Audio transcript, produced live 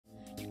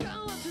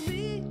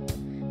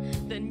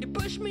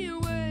wish me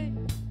away.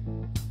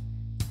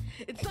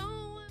 It's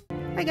all.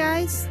 Hi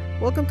guys,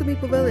 welcome to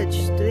Meeple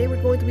Village. Today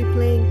we're going to be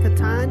playing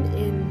Catan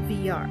in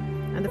VR.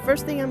 And the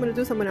first thing I'm going to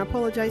do is I'm going to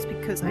apologize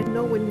because I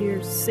know when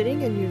you're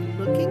sitting and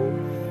you're looking,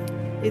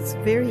 it's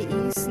very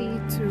easy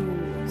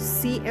to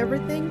see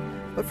everything.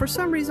 But for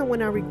some reason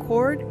when I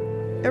record,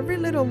 every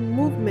little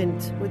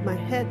movement with my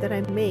head that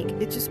I make,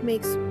 it just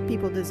makes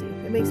people dizzy.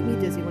 It makes me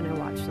dizzy when I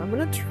watch. So I'm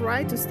going to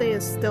try to stay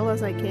as still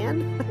as I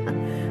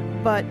can.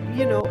 But,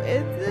 you know,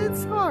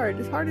 it's hard.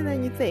 It's harder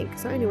than you think.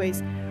 So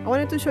anyways, I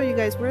wanted to show you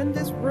guys we're in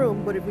this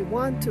room, but if we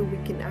want to, we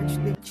can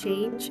actually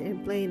change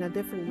and play in a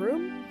different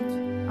room.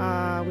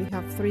 We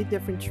have 3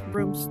 different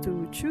rooms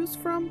to choose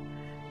from.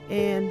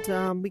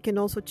 And we can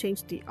also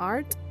change the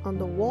art on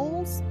the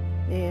walls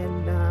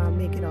and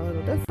make it a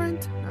little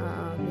different.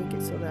 Make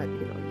it so that,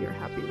 you know, you're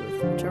happy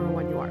with whichever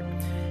one you are.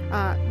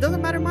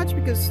 Doesn't matter much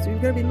because you're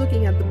going to be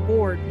looking at the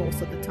board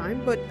most of the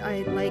time, but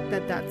I like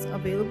that that's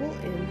available.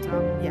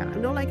 And yeah,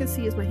 and all I can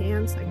see is my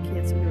hands. I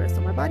can't see the rest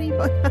of my body,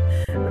 but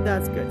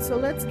that's good. So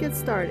let's get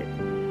started.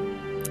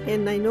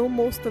 And I know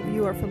most of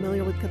you are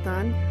familiar with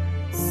Catan,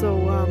 so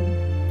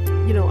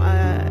you know,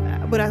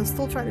 but I'll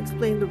still try to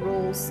explain the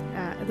rules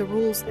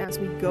as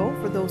we go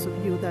for those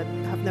of you that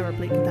have never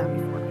played Catan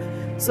before.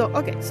 So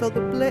okay, so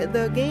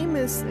the game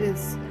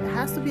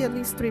has to be at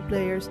least 3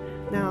 players.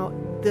 Now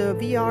the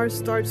VR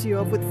starts you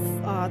off with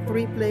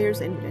 3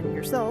 players and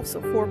yourself,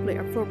 so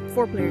 4-player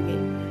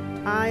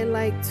game. I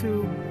like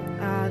to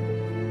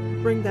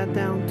bring that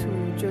down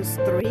to just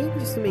 3,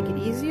 just to make it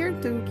easier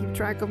to keep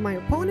track of my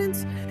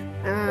opponents.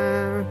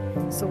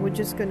 So we're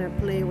just gonna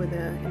play with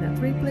in a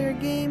 3-player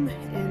game,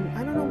 and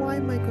I don't know why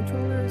my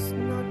controller is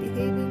not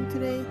behaving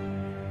today.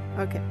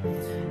 Okay,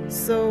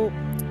 so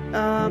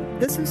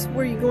this is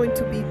where you're going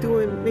to be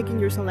making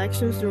your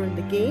selections during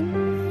the game.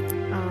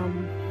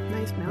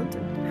 Nice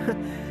mountain.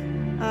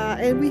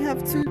 And we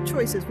have 2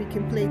 choices. We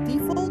can play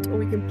default or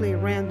we can play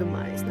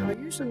randomized. Now I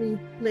usually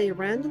play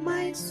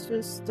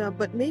randomized,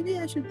 but maybe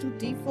I should do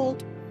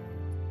default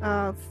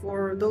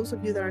for those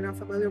of you that are not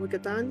familiar with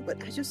Catan.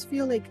 But I just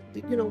feel like,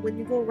 you know, when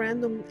you go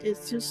random,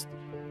 it's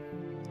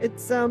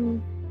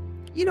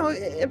you know,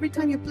 every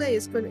time you play,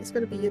 it's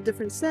gonna be a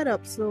different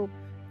setup. So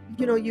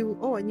you know,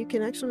 and you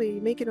can actually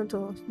make it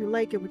until you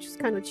like it, which is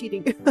kind of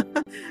cheating.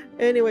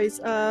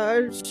 Anyways,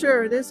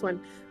 sure, this one.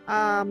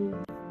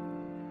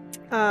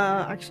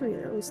 Actually,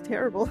 that was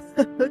terrible.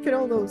 Look at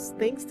all those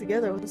things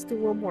together. Let's do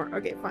one more.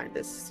 Okay, fine.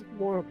 This is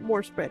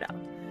more spread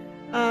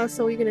out.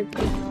 So we're gonna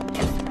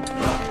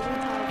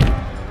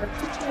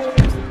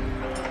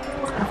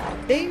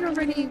they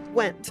already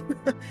went.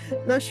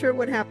 Not sure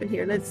what happened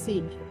here. Let's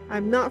see.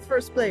 I'm not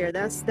first player.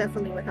 That's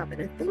definitely what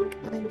happened. I think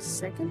I'm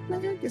second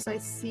player because I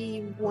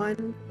see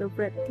the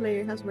red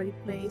player has already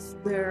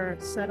placed their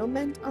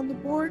settlement on the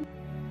board.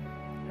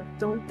 I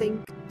don't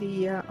think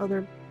the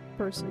other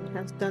person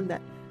has done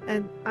that.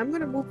 And I'm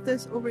going to move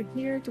this over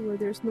here to where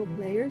there's no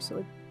player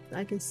so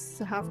I can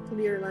have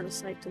clear line of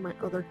sight to my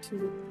other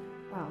 2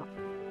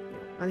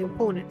 the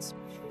opponents.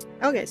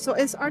 Okay, so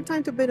it's our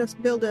time to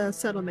build a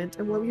settlement,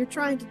 and what you're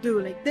trying to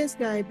do, like this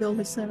guy built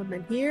his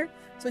settlement here,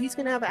 so he's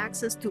going to have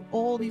access to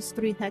all these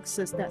 3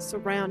 hexes that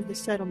surround his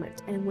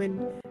settlement. And when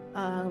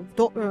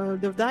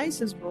the dice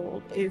is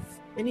rolled, if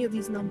any of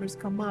these numbers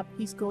come up,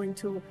 he's going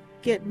to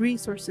get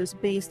resources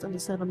based on the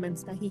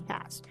settlements that he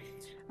has.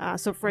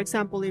 So for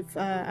example, if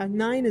a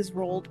 9 is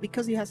rolled,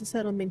 because he has a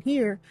settlement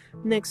here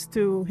next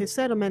to his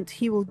settlement,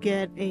 he will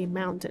get a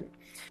mountain.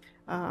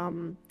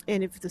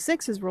 And if the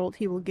 6 is rolled,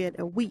 he will get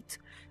a wheat.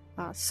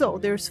 So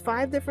there's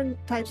 5 different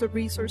types of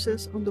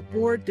resources on the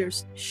board.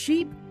 There's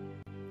sheep,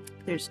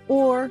 there's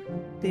ore,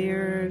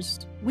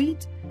 there's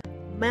wheat,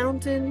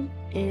 mountain,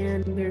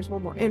 and there's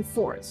one more, and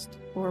forest,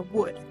 or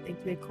wood, I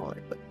think they call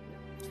it. But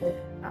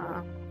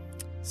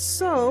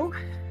so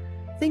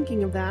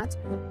thinking of that,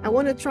 I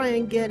want to try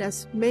and get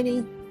as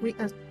many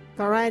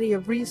variety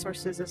of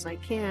resources as I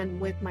can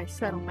with my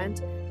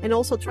settlement, and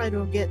also try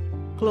to get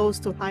close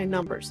to high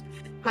numbers.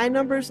 High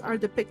numbers are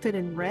depicted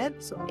in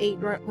red, so 8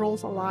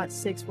 rolls a lot,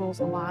 6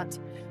 rolls a lot.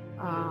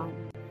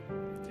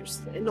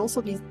 And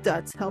also these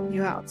dots help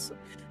you out. So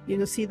you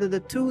can see that the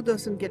 2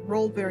 doesn't get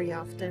rolled very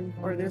often,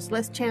 or there's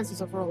less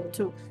chances of rolling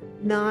 2.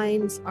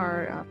 9s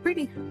are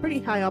pretty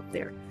high up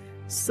there.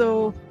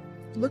 So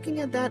looking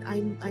at that,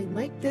 I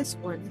like this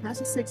one. It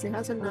has a 6, it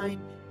has a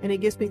 9, and it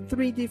gives me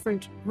 3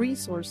 different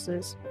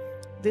resources.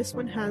 This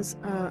one has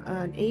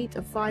an 8,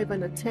 a 5,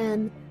 and a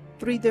 10.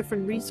 3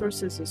 different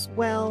resources as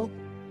well.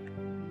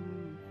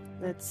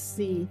 Let's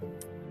see,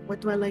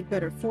 what do I like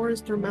better,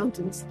 forest or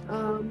mountains?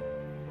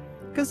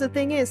 Because the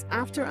thing is,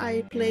 after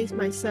I place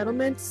my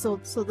settlement, so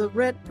the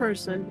red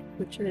person,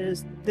 which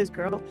is this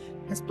girl,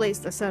 has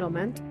placed a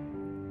settlement.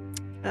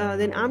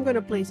 Then I'm going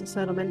to place a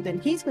settlement, then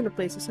he's going to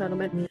place a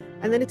settlement,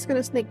 and then it's going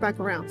to snake back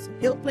around. So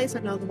he'll place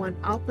another one,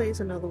 I'll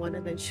place another one,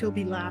 and then she'll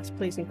be last,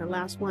 placing her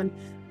last one.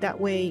 That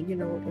way, you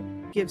know,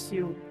 it gives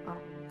you,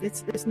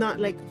 it's not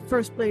like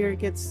first player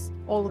gets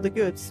all of the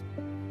goods.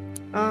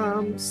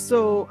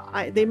 So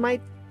they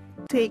might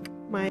take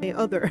my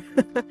other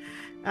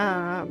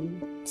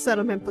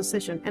settlement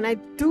position. And I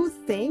do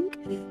think,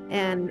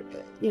 and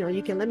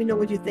you can let me know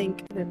what you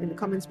think in the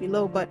comments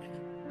below, but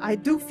I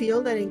do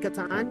feel that in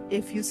Catan,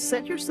 if you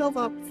set yourself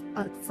up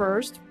at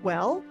first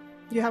well,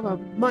 you have a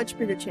much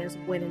bigger chance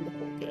of winning the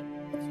whole game.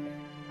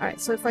 Alright,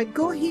 so if I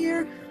go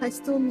here, I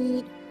still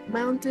need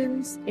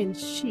mountains and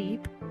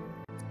sheep.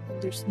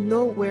 There's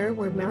nowhere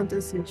where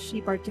mountains and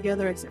sheep are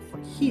together except for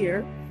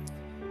here.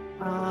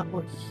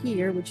 Or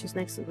here, which is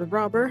next to the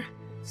robber.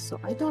 So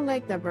I don't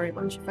like that very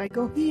much. If I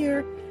go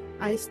here,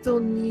 I still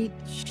need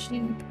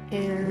sheep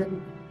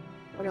and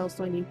what else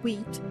do I need?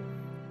 Wheat,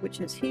 which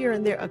is here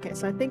and there. Okay,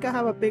 so I think I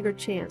have a bigger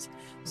chance.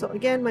 So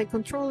again, my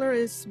controller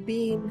is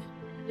being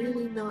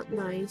really not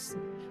nice.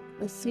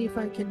 Let's see if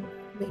I can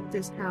make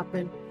this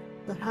happen.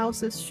 The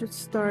houses should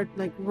start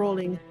like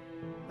rolling.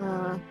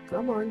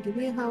 Come on, give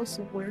me a house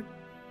somewhere.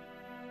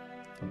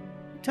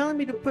 You're telling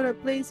me to put a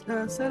place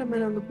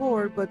settlement on the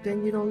board, but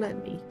then you don't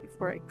let me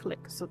before I click.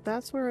 So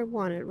that's where I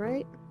want it,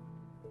 right?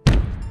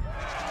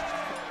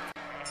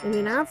 And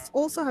then I've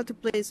also had to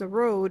place a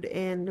road,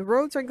 and the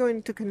roads are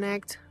going to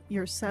connect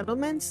your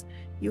settlements.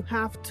 You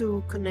have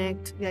to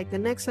connect, like the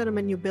next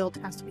settlement you build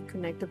has to be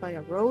connected by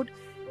a road,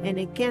 and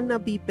it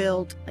cannot be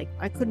built, like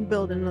I couldn't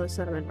build another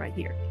settlement right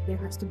here. There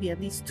has to be at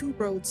least 2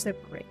 roads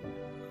separated.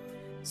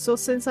 So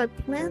since I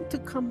plan to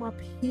come up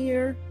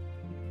here,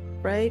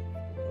 right,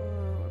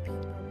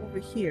 over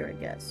here I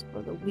guess,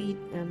 for the wheat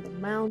and the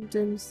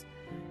mountains,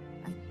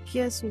 I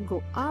guess we'll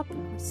go up.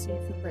 Let's see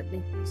if it let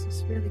me. This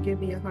is really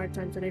giving me a hard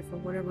time today for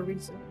whatever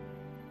reason.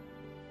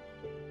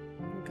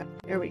 Okay,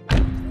 there we go.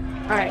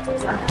 Alright,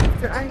 so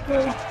after I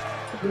go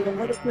to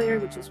the other player,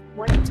 which is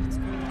white,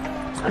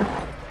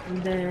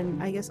 and then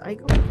I guess I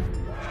go.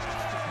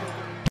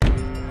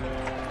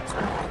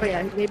 Oh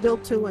yeah, they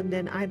build 2 and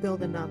then I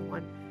build another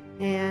one.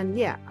 And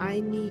yeah, I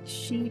need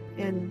sheep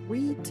and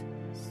wheat.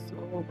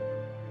 So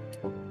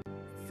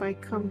if I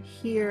come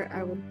here,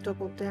 I will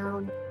double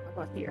down.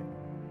 How about here?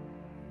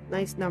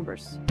 Nice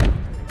numbers.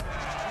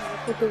 I'll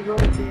put the road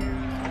there.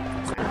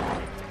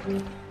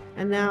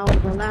 And now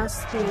the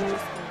last thing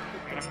is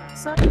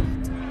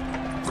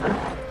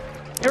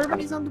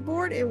everybody's on the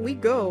board and we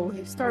go.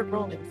 We start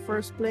rolling.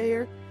 First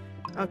player.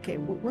 Okay,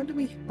 well, what do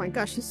we... My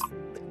gosh,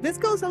 this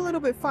goes a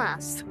little bit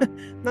fast.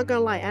 Not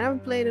gonna lie, I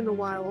haven't played in a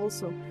while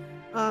also.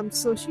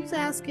 So she's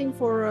asking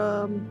for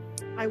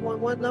I want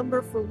 1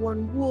 lumber for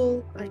 1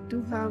 wool. I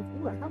do have...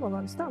 Ooh, I have a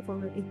lot of stuff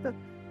already.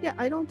 Yeah,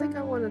 I don't think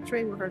I want to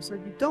trade with her. So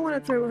if you don't want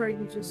to trade with her,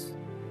 you just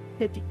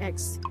hit the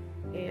X,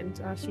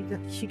 and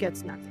she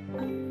gets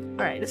nothing.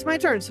 All right, it's my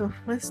turn. So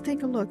let's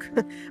take a look,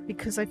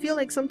 because I feel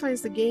like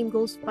sometimes the game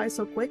goes by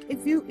so quick. I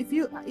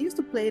used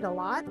to play it a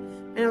lot,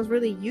 and I was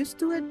really used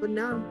to it, but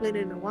now I haven't played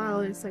it in a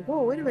while, and it's like,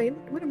 whoa, wait a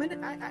minute,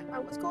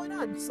 what's going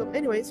on? So,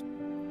 anyways,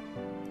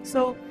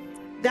 so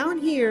down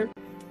here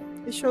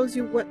it shows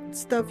you what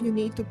stuff you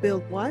need to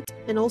build what,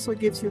 and also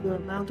gives you the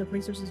amount of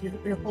resources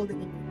you're holding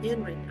in your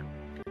hand right now.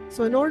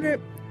 So in order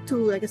to,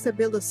 like I said,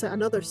 build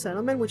another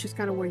settlement, which is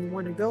kind of where you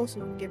want to go, so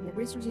you can get more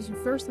resources, you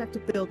first have to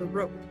build a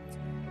road.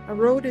 A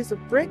road is a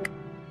brick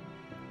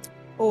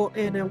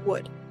and a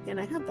wood. And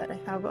I have that. I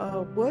have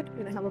a wood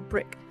and I have a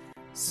brick.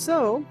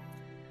 So,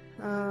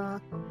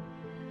 I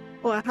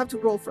have to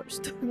roll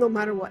first, no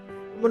matter what.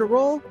 I'm going to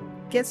roll,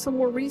 get some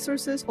more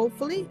resources,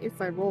 hopefully,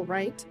 if I roll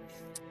right.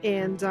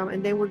 And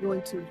then we're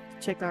going to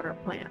check out our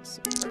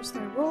plans. So first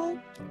I roll,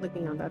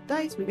 clicking on that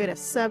dice, we get a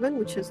 7,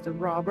 which is the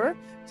robber.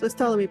 So it's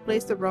telling me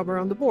place the robber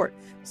on the board.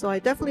 So I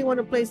definitely want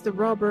to place the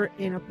robber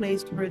in a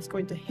place where it's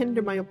going to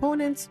hinder my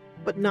opponents,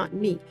 but not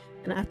me.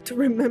 And I have to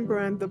remember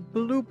I'm the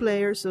blue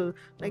player, so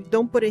like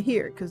don't put it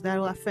here, because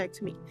that'll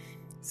affect me.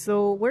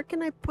 So where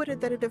can I put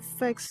it that it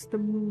affects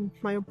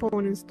my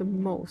opponents the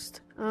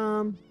most?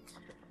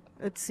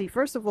 Let's see.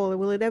 First of all,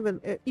 will it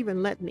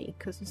even let me?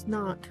 Because it's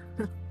not.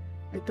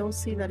 I don't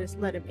see that it's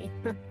letting me.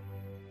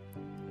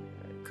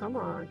 Come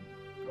on.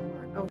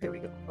 Oh, here we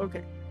go.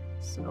 Okay.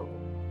 So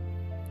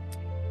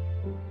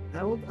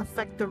that will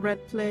affect the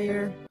red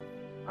player.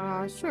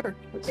 Sure.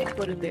 Let's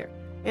put it there.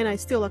 And I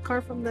steal a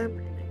card from them.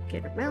 And I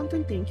get a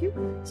mountain. Thank you.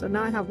 So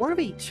now I have 1 of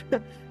each.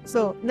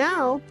 So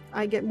now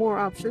I get more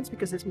options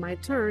because it's my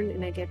turn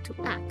and I get to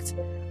act.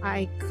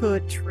 I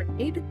could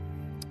trade.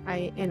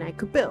 And I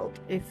could build.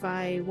 If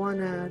I want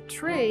to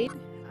trade,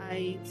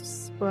 I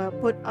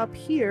put up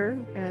here,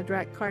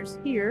 drag cards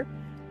here,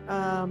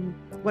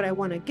 what I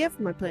want to give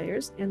my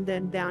players, and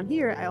then down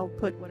here I'll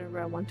put whatever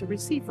I want to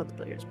receive from the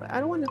players. But I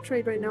don't want to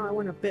trade right now, I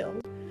want to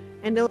build.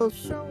 And they'll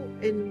show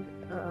in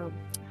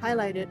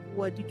highlighted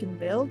what you can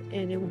build,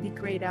 and it will be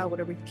grayed out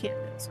whatever you can't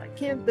build. So I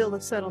can't build a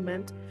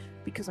settlement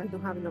because I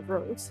don't have enough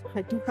roads.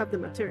 I do have the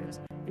materials.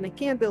 And I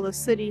can't build a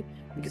city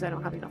because I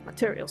don't have enough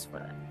materials for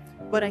that.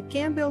 But I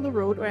can build a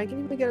road, or I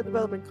can even get a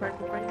development card,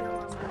 but right now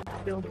I'm going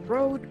to build a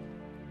road.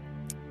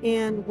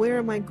 And where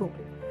am I going?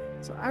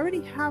 So I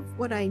already have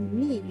what I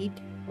need.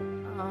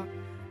 I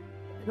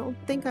don't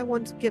think I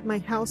want to get my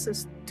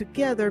houses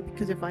together,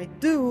 because if I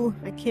do,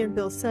 I can't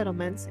build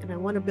settlements, and I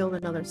want to build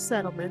another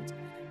settlement.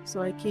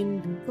 So I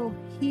can go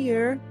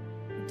here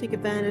take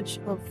advantage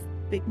of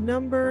big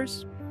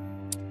numbers.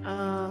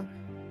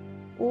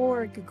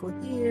 Or I could go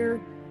here.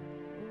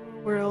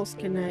 Where else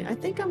can I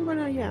think I'm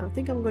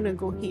gonna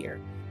go here.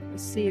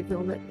 Let's see if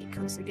they'll let me,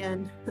 because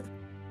again,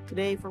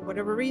 today for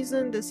whatever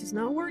reason this is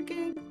not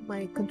working.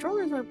 My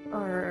controllers have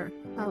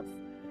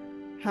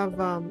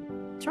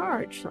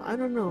charged, so I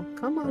don't know.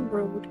 Come on,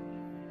 road.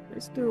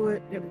 Let's do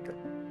it. There we go.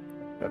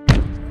 Okay.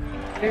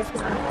 There's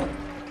one.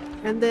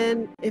 And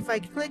then if I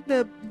click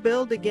the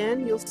build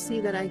again, you'll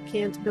see that I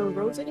can't build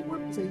roads anymore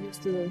because I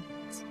used to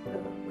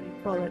what do you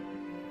call it?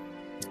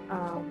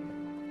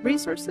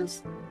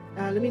 Resources.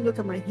 Let me look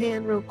at my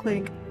hand real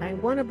quick. I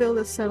want to build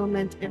a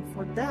settlement, and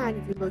for that,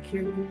 if you look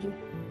here, you need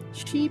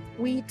sheep,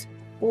 wheat,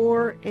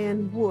 ore,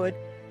 and wood.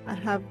 I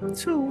have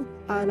 2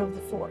 out of the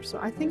 4, so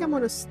I think I'm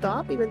going to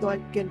stop, even though I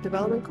get a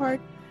development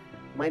card.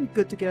 Might be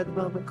good to get a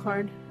development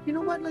card. You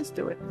know what? Let's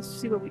do it. Let's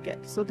see what we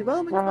get. So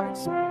development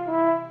cards.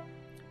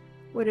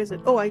 What is it?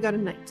 Oh, I got a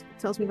knight. It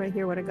tells me right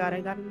here what I got. I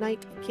got a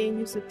knight. I can't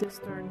use it this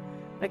turn.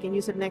 I can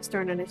use it next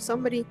turn, and if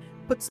somebody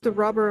puts the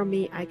rubber on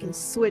me, I can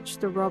switch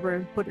the rubber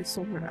and put it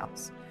somewhere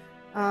else.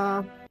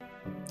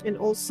 And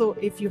also,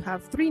 if you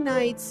have 3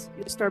 knights,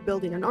 you start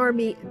building an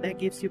army, and that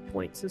gives you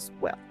points as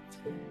well.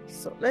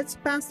 So let's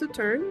pass the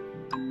turn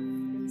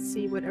and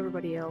see what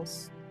everybody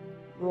else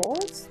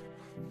rolls.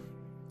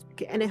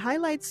 Okay, and it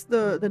highlights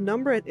the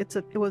number. It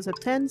was a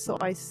 10, so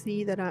I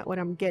see that what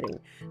I'm getting.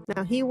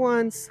 Now he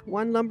wants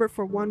 1 lumber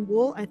for 1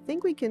 wool. I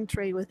think we can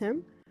trade with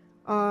him.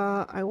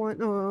 I want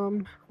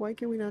why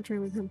can we not trade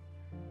with him?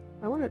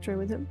 I want to trade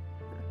with him.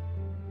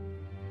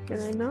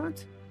 Can I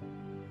not?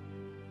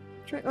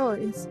 Oh,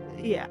 it's,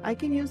 yeah, I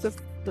can use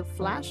the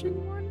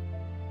flashing one,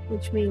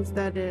 which means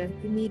that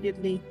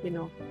immediately, you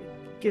know,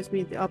 gives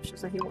me the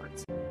options that he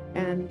wants.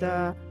 And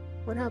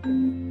what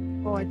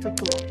happened? Oh, I took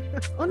too long.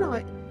 Oh no,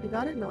 I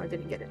got it? No, I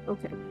didn't get it.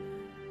 Okay.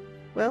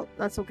 Well,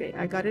 that's okay.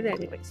 I got it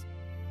anyways.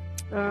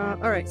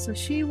 Alright, so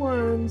she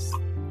wants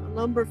a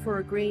lumber for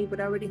a grain, but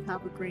I already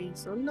have a grain,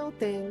 so no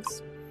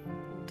thanks.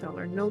 Tell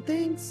her no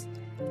thanks.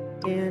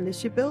 And is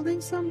she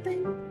building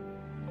something?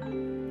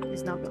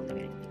 She's not building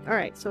anything.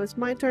 Alright, so it's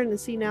my turn to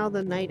see now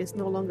the knight is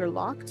no longer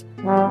locked.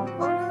 Oh,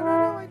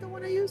 no, I don't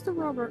want to use the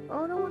rubber.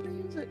 Oh, I don't want to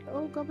use it.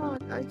 Oh, come on.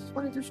 I just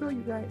wanted to show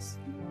you guys.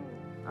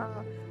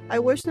 I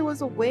wish there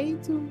was a way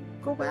to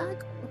go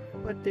back,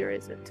 but there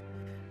isn't.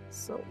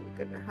 So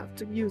we're gonna have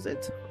to use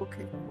it.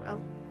 Okay,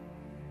 well.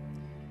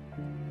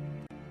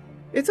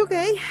 It's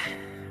okay.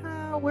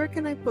 Where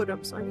can I put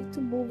them? So I need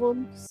to move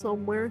them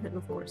somewhere. And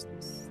of course,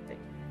 this thing.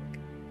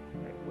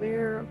 Right,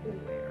 where? I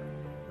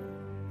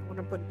want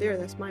to put it there.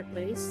 That's my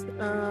place.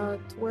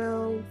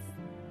 12.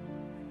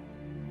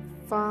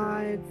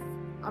 5.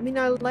 I mean,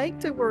 I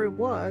liked it where it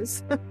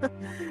was.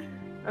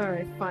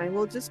 Alright, fine.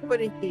 We'll just put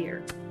it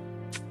here.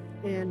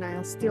 And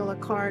I'll steal a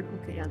card.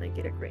 Okay, and I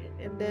get a grade.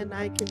 And then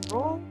I can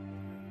roll.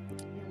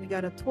 And we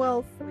got a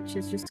 12, which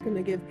is just going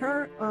to give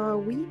her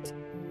wheat.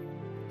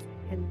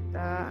 And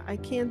I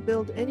can't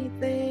build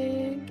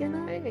anything, can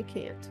I? I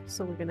can't.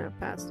 So we're going to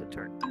pass the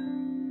turn.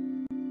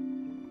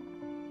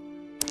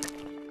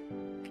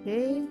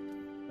 Okay.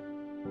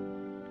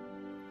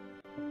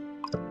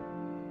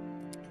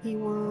 He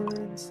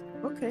wants...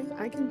 Okay,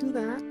 I can do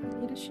that.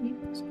 I need a sheep,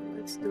 so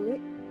let's do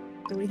it.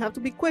 And we have to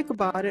be quick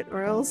about it,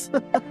 or else...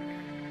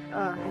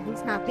 and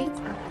he's happy.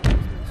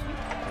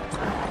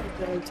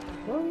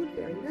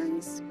 Very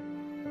nice.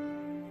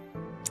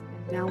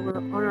 And now we're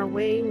on our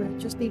way. We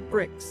just need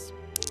bricks.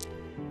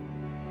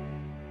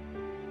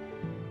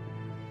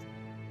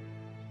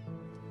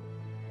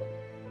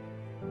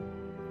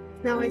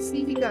 Now I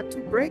see he got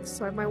 2 bricks,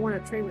 so I might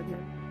want to trade with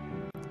him.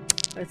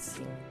 Let's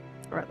see.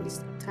 Or at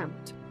least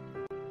attempt.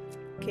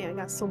 Okay, I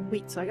got some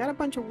wheat. So I got a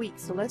bunch of wheat,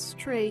 so let's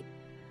trade.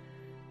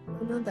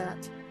 None of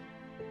that.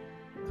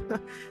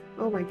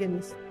 Oh my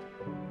goodness.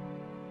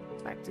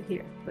 Back to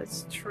here.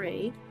 Let's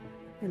trade.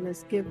 And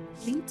let's give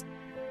wheat.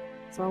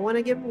 So I want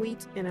to give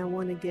wheat and I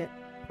want to get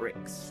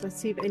bricks. Let's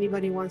see if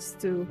anybody wants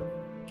to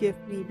give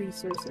me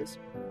resources.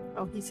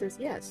 Oh, he says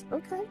yes.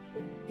 Okay.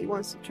 He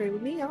wants to trade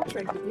with me. I'll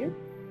trade with you.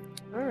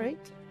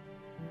 Alright.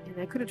 And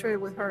I could have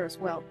traded with her as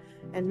well.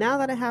 And now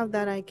that I have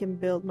that, I can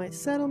build my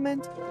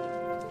settlement.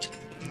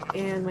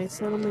 And my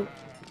settlement...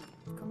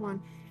 Come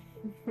on.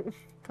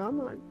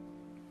 Come on.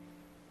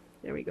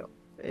 There we go.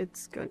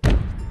 It's good.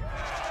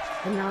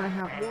 And now I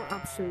have more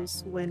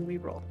options when we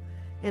roll.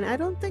 And I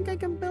don't think I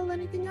can build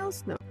anything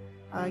else? No,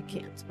 I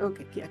can't.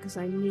 Okay, yeah, because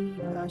I need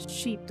a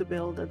sheep to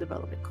build a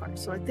development card.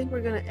 So I think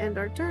we're going to end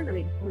our turn. I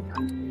mean, we have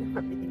to. We don't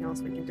have anything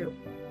else we can do.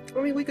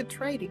 I mean, we could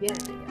trade again,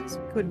 I guess.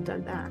 We could have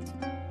done that.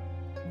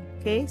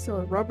 Okay,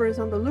 so rubber is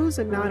on the loose,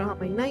 and now I don't have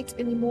my knight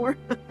anymore.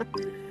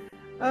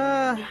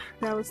 That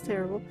was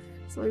terrible.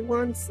 So he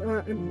wants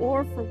an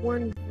ore for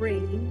 1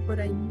 grain, but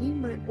I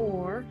need my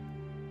ore.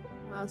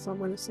 So I'm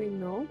going to say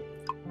no.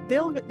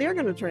 They're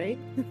going to trade.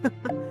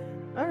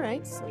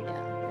 Alright, so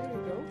yeah, there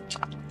we go.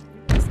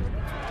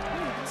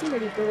 He's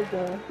already built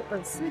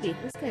a city.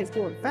 This guy's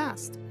going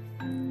fast.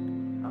 Yeah.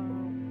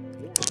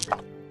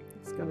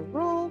 It's going to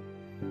roll.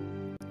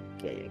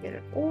 Okay, I get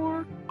an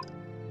ore.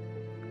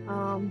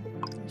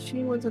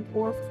 She wants an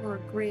ore for a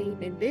grain,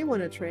 and they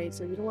want to trade,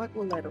 so you know what?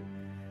 We'll let them.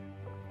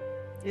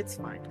 It's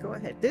fine. Go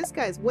ahead. This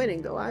guy's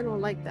winning, though. I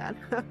don't like that.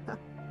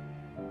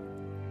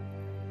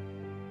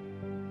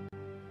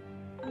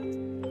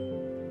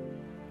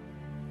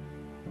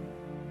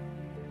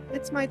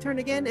 It's my turn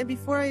again, and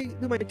before I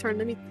do my turn,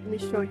 let me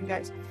show you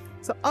guys.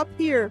 So up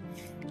here,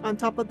 on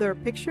top of their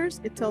pictures,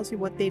 it tells you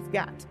what they've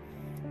got.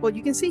 Well,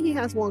 you can see he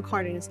has one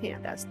card in his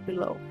hand. That's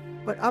below.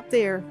 But up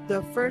there,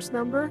 the first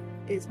number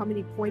is how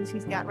many points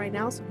he's got right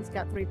now. So he's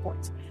got 3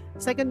 points.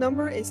 Second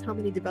number is how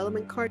many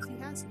development cards he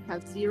has. He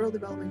has 0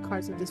 development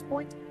cards at this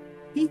point.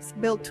 He's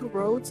built 2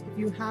 roads. If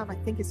you have, I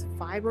think it's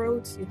 5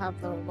 roads, you have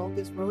the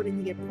longest road and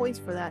you get points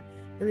for that.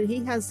 And then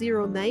he has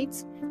 0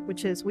 knights,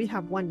 which is we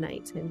have 1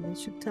 knight. And it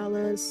should tell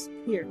us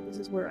here. This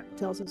is where it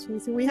tells us.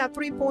 We have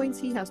 3 points.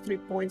 He has 3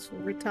 points. So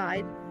we're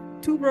tied.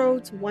 2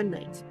 roads, 1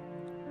 knight.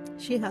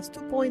 She has 2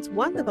 points,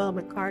 1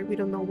 development card. We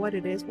don't know what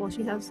it is. Well,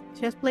 she has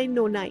played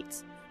no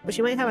knights, but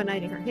she might have a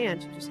knight in her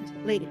hand. She just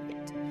hasn't played it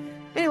yet.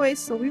 Anyways,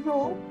 so we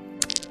roll.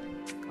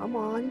 Come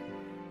on,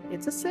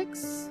 it's a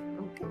 6.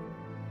 Okay,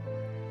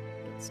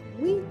 get some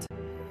wheat.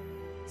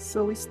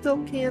 So we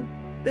still can't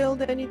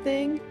build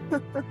anything,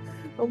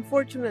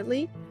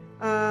 unfortunately.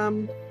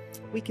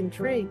 We can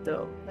trade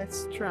though.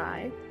 Let's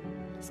try.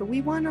 So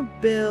we want to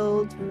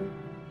build.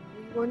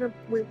 We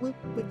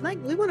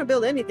want to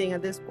build anything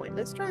at this point.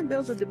 Let's try and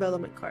build a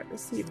development card.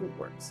 Let's see if it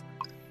works.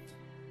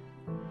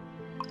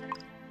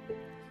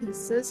 He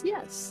says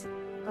yes.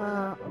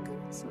 Okay,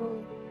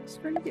 so let's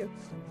try to do.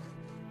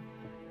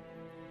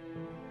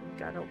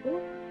 Got a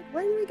wood.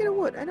 Why did I get a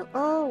wood? I don't.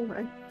 Oh,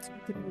 I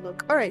didn't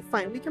look. All right,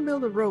 fine. We can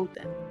build a road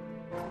then.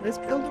 Let's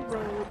build a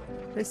road.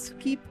 Let's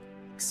keep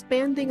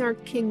expanding our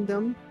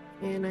kingdom,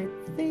 and I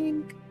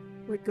think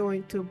we're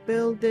going to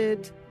build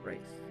it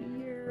right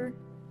here.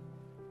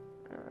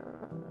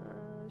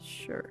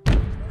 Sure.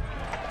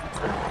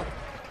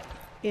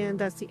 And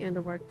that's the end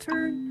of our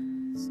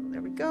turn. So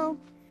there we go.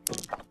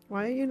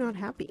 Why are you not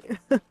happy?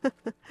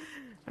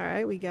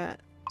 Alright, we got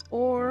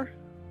ore.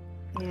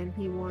 And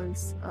he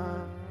wants,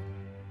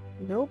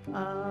 nope.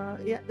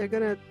 Yeah, they're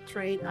gonna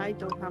trade. I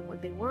don't have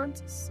what they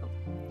want, so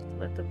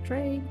let them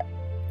trade.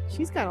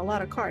 She's got a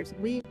lot of cards.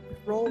 We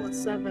roll a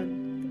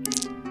 7.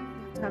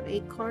 To have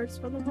 8 cards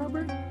for the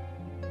rubber.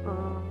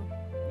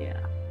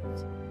 Yeah.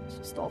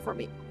 She stole from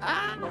me.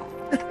 Ah!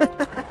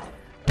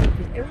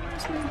 Okay,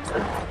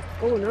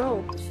 oh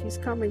no, she's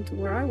coming to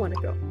where I want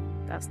to go.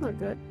 That's not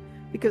good.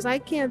 Because I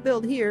can't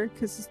build here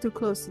because it's too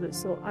close to this.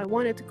 So I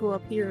wanted to go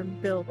up here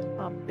and build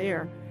up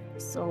there.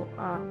 So,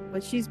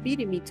 but she's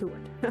beating me to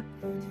it.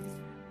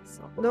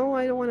 So, no,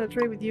 I don't want to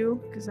trade with you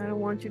because I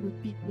don't want you to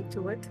beat me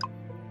to it.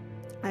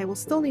 I will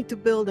still need to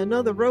build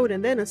another road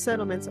and then a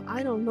settlement. So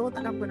I don't know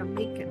that I'm going to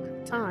make it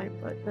in time.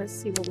 But let's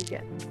see what we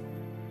get.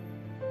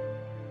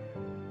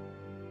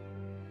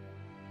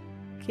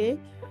 Okay,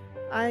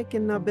 I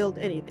cannot build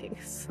anything,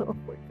 so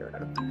we're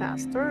gonna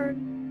pass turn.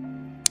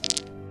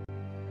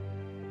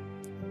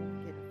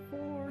 Get a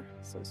 4,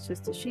 so it's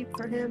just a sheep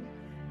for him.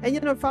 And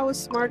you know, if I was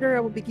smarter, I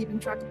would be keeping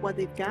track of what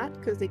they've got,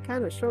 because they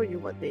kind of show you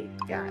what they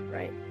got,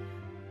 right?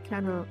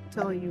 Kind of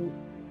tell you,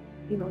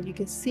 you know, you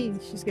can see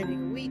she's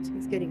getting wheat,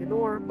 he's getting an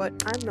ore,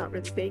 but I'm not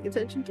really paying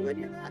attention to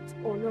any of that.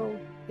 Oh no,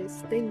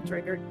 his thing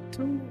triggered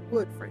 2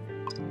 wood for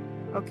him.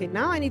 Okay,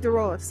 now I need to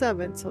roll a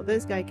 7, so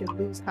this guy can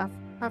lose half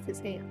his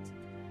hands.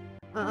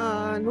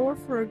 An ore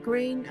for a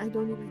grain. I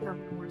don't even have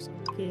an ore, so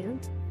I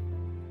can't.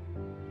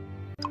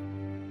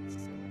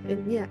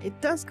 And yeah, it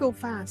does go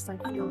fast. I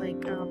feel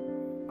like,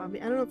 I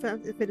mean, I don't know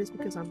if it is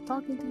because I'm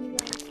talking to you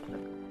guys.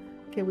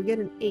 Okay, we get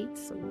an 8,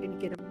 so we're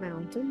gonna get a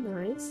mountain.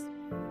 Nice.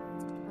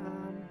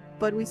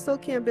 But we still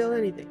can't build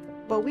anything.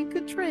 But we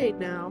could trade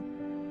now.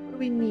 What do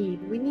we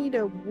need? We need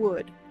a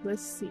wood.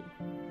 Let's see.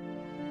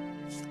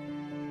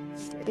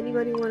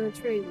 Anybody want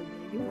to trade with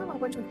me? You have a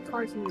bunch of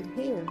cards in your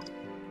hand.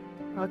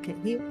 Okay,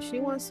 she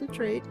wants to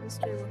trade. Let's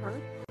trade with her.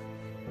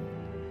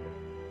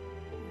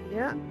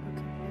 Yeah, okay.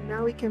 And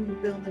now we can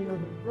build another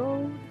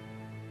road.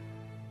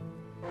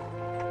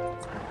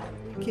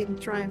 We can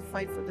try and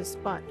fight for the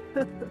spot.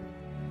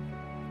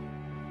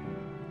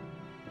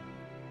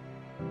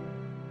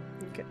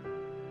 Okay.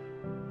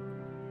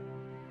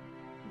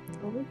 It's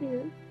over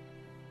here.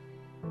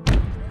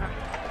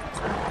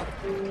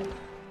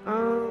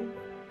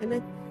 And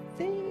I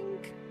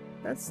think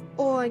that's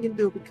all I can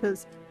do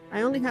because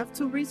I only have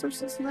 2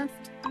 resources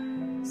left,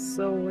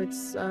 so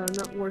it's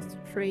not worth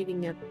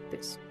trading at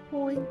this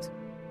point.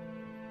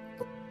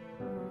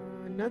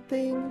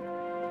 Nothing.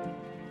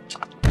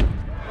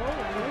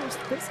 Oh,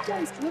 this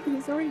guy's good.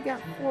 He's already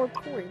got 4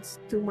 points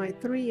to my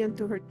 3 and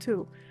to her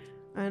 2.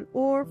 And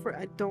ore for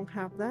I don't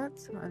have that.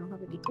 So I don't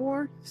have any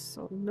ore,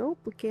 so nope,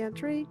 we can't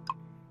trade.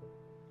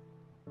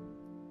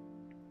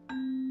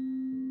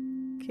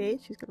 Okay,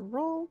 she's gonna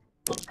roll.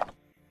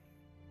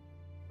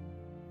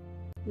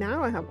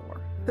 Now I have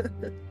ore.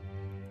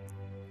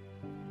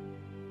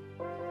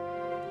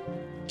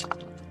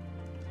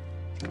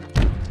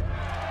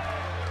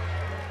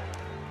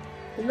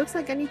 It looks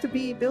like I need to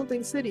be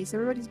building cities.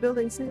 Everybody's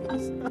building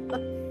cities.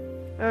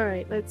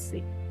 Alright, let's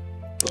see.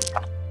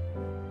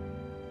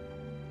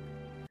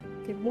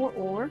 Okay, more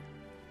ore.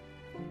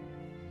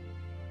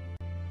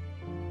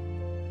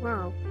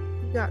 Wow,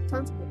 he got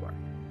tons of ore.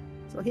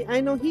 So I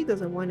know he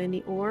doesn't want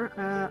any ore.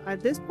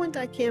 At this point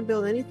I can't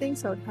build anything,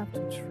 so I'd have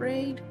to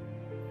trade.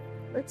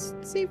 Let's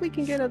see if we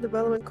can get a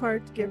development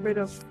card to get rid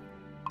of.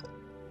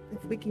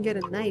 If we can get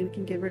a knight, we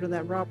can get rid of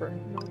that robber.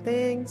 No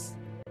thanks.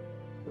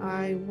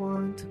 I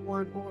want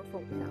one ore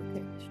from, yeah,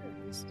 okay, sure,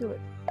 let's do it.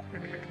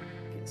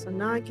 Okay, so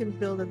now I can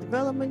build a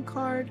development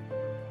card.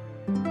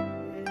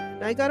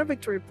 And I got a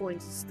victory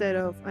point instead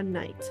of a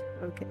knight.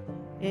 Okay.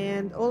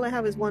 And all I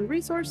have is one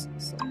resource,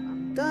 so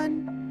I'm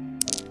done.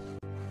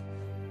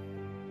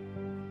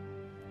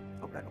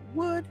 I got a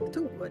wood,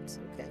 2 woods.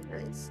 Okay,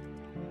 nice.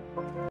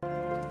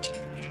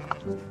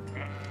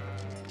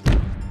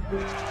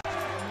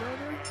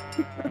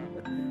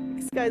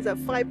 This guy's at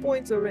 5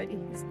 points already.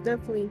 He's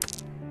definitely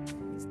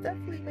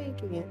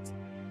making it.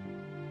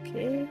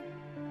 Okay.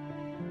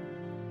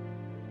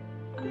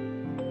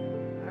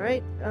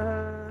 Alright,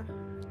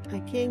 I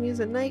can't use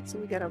a knight, so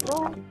we gotta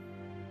roll.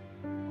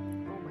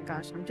 Oh my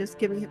gosh, I'm just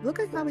giving him. Look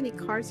at how many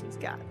cards he's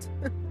got.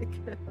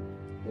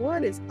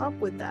 What is up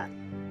with that?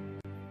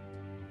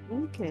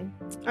 Okay.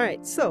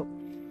 Alright, so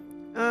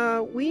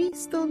we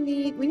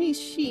need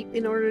sheep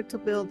in order to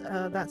build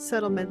that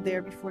settlement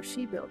there before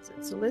she builds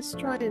it. So let's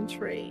try and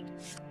trade.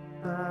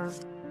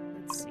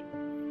 Let's see.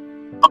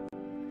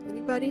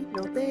 Anybody?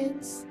 No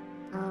thanks.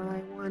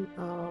 I want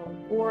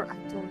or I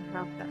don't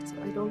have that, so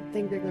I don't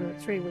think they're gonna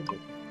trade with me.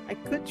 I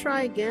could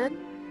try again,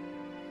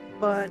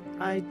 but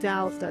I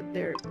doubt that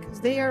because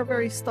they are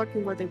very stuck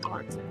in what they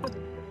want.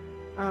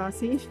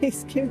 See,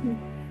 he's giving.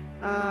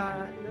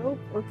 Nope.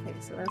 Okay,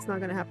 so that's not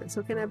gonna happen.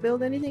 So can I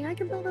build anything? I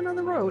can build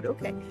another road.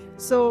 Okay,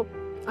 so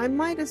I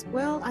might as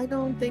well. I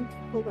don't think.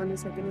 Hold on a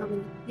second. How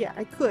many? Yeah,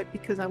 I could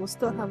because I will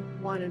still have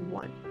 1 and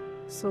 1.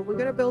 So we're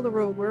gonna build a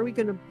road. Where are we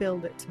gonna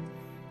build it?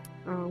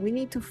 We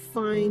need to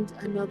find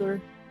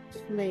another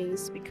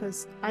place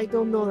because I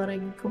don't know that I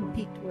can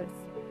compete with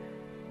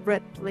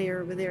red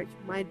player over there. He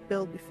might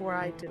build before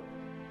I do.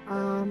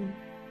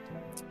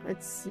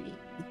 Let's see.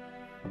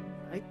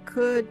 I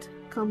could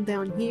come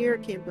down here.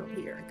 Can't build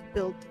here. I could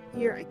build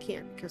here. I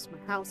can't because my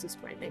house is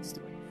right next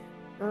to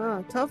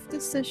it. Tough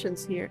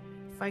decisions here.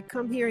 If I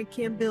come here, I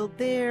can't build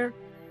there.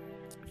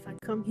 If I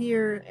come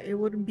here, it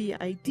wouldn't be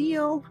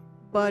ideal,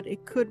 but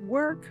it could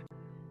work.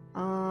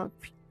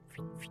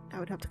 I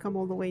would have to come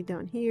all the way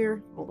down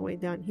here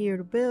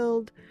to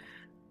build,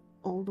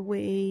 all the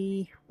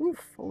way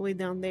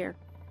down there.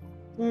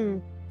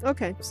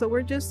 Okay, so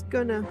we're just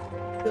gonna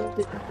build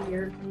it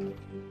here.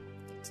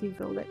 Let's see if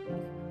they'll let me.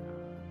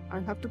 I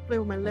have to play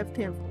with my left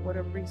hand for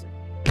whatever reason.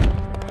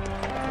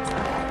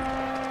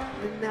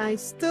 And I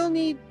still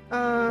need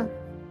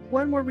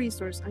one more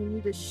resource. I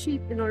need a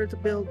sheep in order to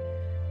build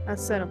a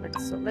settlement.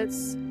 So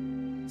let's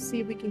see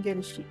if we can get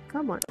a sheep.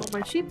 Come on. Oh,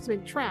 my sheep's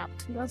been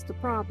trapped. That's the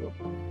problem.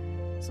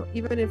 So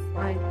even if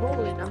I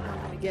roll it, I'm not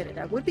going to get it.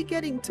 I would be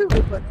getting 2,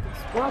 but this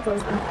robber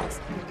is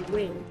in the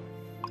way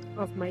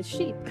of my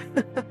sheep.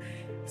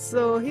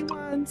 So he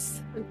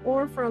wants an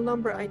ore for a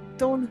lumber. I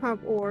don't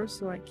have ore,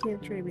 so I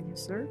can't trade with you,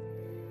 sir.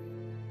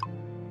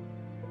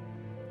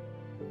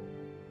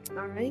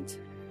 Alright.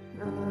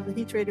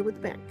 He traded with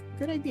the bank.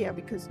 Good idea,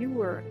 because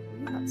you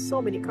had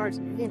so many cards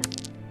in your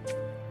hand.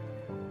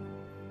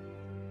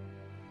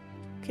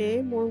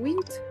 Okay, more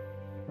wheat.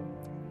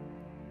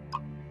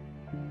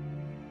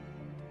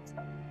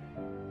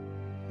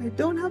 I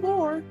don't have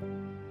ore,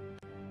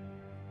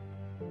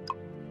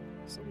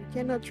 so we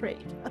cannot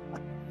trade.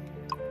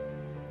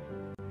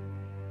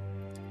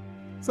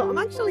 So I'm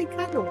actually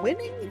kind of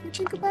winning if you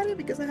think about it,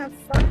 because I have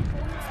 5 points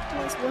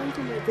plus 1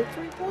 to my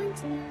victory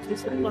points.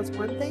 Just plus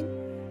 1 thing.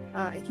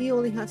 He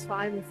only has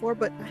 5 and 4,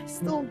 but I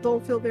still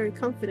don't feel very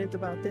confident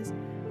about this.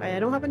 I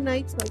don't have a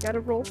knight, so I gotta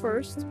roll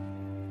first.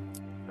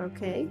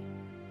 Okay.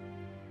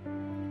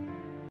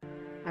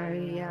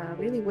 I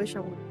really wish I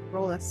would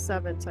roll a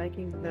 7 so I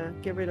can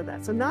get rid of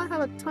that. So now I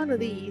have a ton of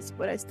these,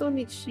 but I still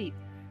need sheep.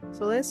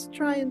 So let's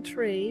try and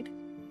trade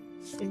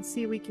and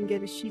see if we can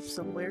get a sheep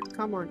somewhere.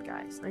 Come on,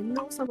 guys. I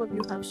know some of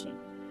you have sheep.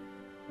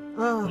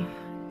 Oh,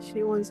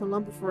 she wants a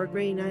lumber for a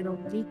grain. I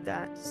don't need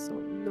that, so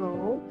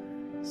no.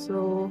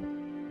 So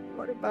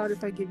what about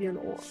if I give you an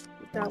ore?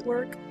 Would that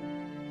work?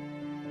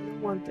 I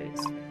don't want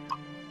this.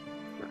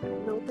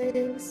 No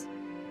thanks.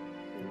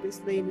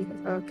 This lady.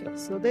 Okay,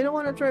 so they don't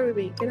want to trade with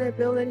me. Can I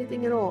build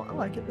anything at all? Oh,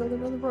 I can build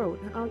another road.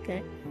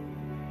 Okay.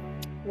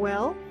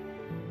 Well,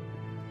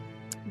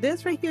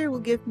 this right here will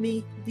give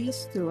me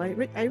these 2.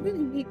 I really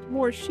need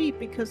more sheep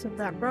because of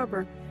that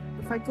rubber.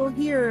 If I go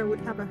here, I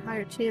would have a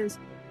higher chance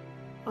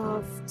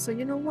of... So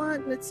you know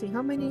what? Let's see.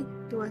 How many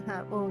do I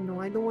have? Oh, no.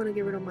 I don't want to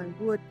get rid of my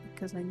wood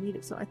because I need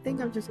it. So I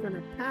think I'm just going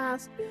to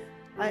pass.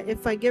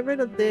 If I get rid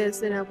of this,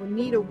 then I would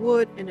need a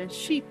wood and a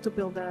sheep to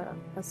build a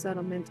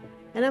settlement.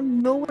 And I'm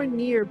nowhere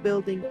near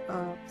building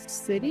a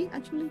city.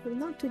 Actually, but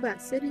not too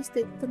bad. Cities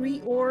take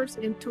 3 ores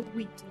and 2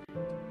 wheat.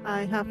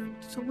 I have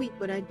 2 wheat,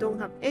 but I don't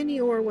have any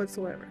ore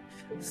whatsoever.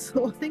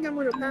 So I think I'm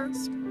going to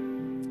pass.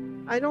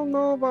 I don't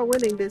know about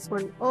winning this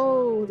one.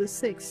 Oh, the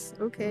 6.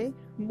 Okay.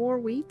 More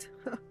wheat.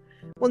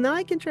 Well, now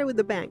I can trade with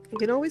the bank. I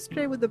can always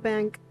trade with the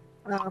bank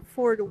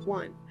 4 to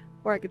 1.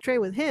 Or I could trade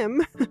with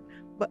him,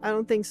 but I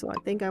don't think so. I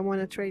think I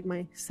want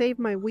to save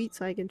my wheat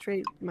so I can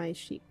trade my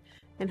sheep.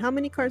 And how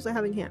many cards do I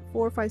have in hand?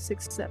 4, 5,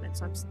 6, 7.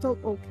 So I'm still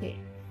okay.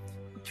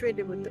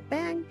 Traded with the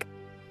bank.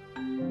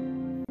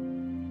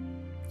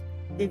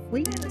 If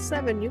we get a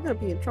 7, you're gonna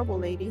be in trouble,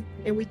 lady.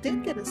 And we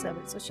did get a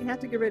 7, so she had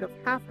to get rid of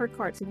half her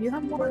cards. If you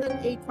have more than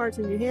 8 cards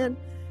in your hand,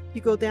 you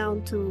go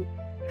down to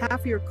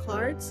half your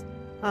cards,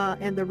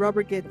 and the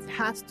rubber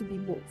has to be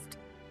moved.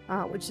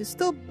 Which is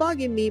still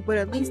bugging me, but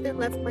at least it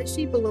left my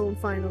sheep alone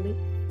finally.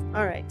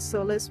 Alright,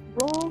 so let's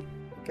roll.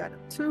 We got a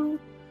 2,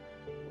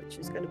 which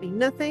is gonna be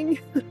nothing.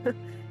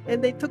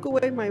 And they took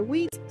away my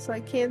wheat, so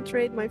I can't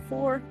trade my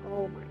 4.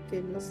 Oh my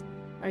goodness.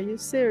 Are you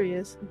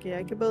serious? Okay,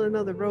 I can build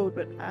another road,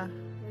 but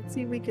let's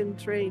see if we can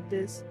trade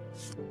this.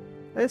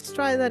 Let's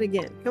try that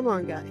again. Come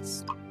on,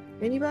 guys.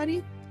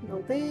 Anybody?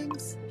 No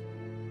thanks.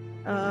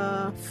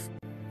 I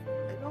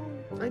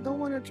don't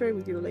want to trade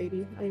with you,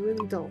 lady. I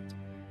really don't.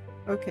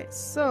 Okay,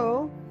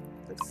 so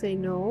let's say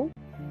no.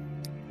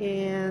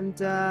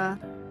 And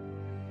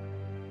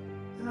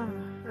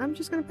I'm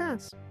just gonna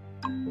pass.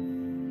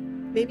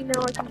 Maybe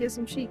now I can get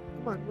some sheep.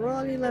 Come on,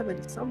 roll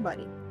 11.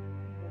 Somebody.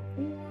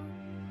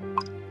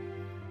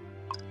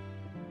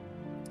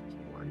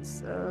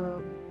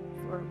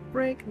 For a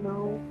break?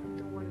 No,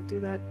 don't want to do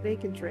that. They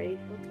can trade.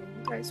 Okay,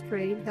 you guys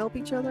trade. Help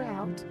each other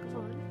out. Come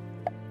on.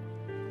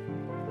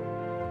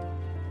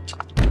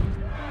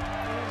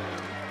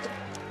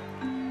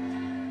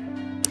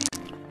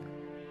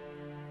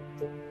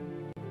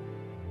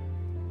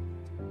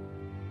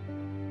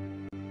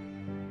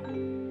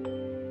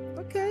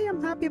 Okay,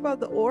 I'm happy about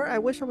the ore. I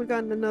wish I would have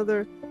gotten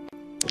another.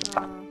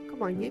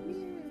 Come on, give me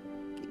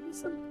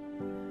some.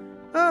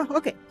 Oh,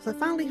 okay. So I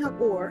finally have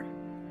ore.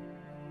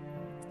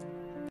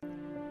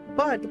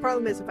 But the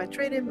problem is, if I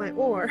trade in my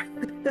ore,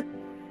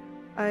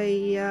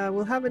 I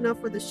will have enough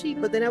for the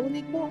sheep, but then I will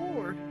need more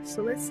ore.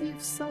 So let's see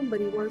if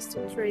somebody wants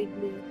to trade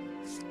me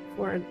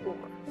for an ore.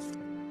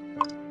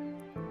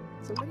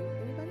 Somebody?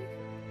 Anybody?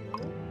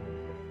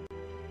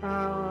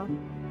 No?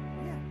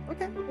 Yeah,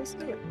 okay, let's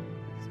do it.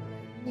 That's what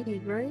I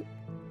need, right?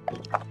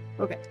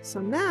 Okay, so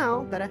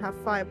now that I have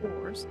 5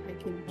 ores, I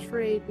can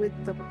trade with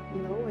the,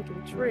 I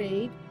can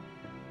trade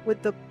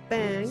with the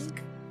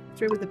bank.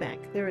 Trade with the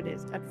bank. There it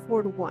is, at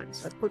 4 to 1.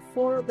 So I put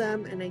 4 of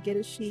them and I get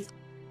a sheep.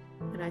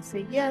 And I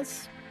say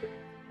yes.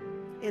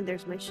 And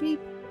there's my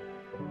sheep.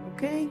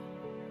 Okay.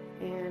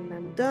 And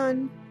I'm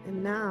done.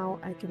 And now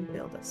I can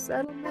build a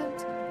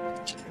settlement.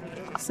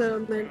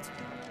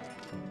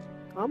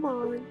 Come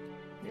on.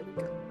 There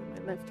we go. With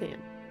my left hand.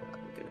 I'm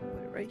gonna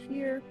put it right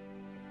here.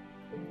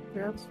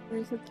 Where else? Where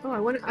is it?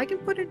 Oh, I can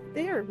put it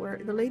there where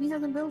the lady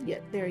hasn't built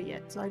yet.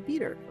 So I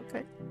beat her.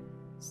 Okay.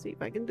 Let's see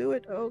if I can do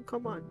it. Oh,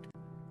 come on.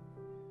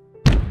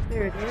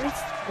 There it is.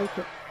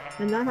 Okay.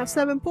 And I have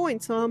 7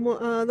 points, so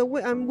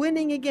I'm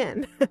winning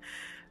again.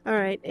 All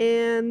right,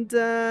 and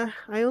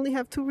I only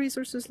have 2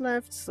 resources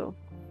left, so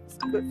it's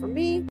good for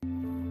me.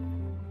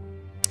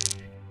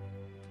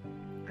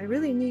 I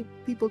really need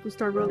people to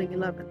start rolling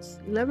 11s.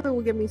 11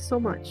 will give me so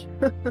much.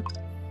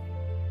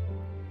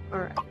 All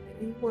right,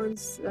 he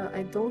wants.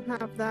 I don't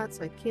have that,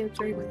 so I can't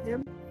trade with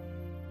him.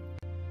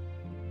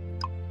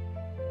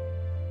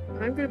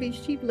 I'm gonna be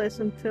sheepless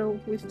until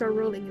we start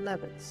rolling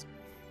 11s.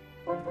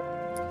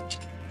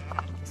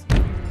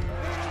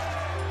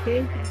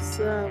 Okay, he's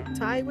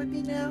tied with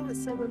me now at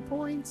 7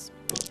 points.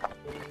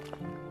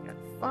 Got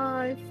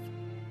 5.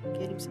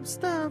 Get him some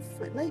stuff.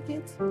 I like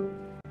it.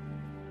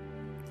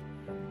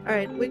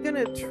 Alright, we're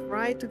gonna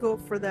try to go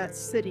for that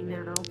city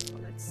now.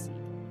 Let's see.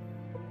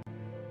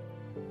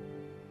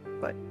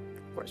 But,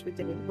 of course, we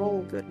didn't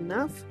roll good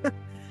enough.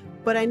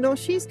 But I know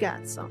she's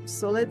got some.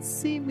 So let's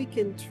see if we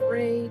can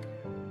trade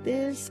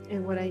this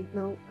and what I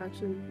know.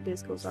 Actually,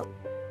 this goes up.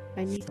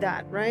 I need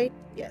that, right?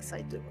 Yes,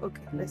 I do.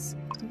 Okay, let's see.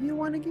 Do you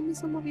want to give me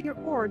some of your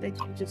ore that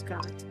you just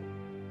got?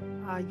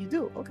 You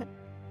do. Okay.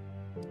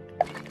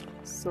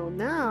 So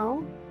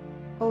now...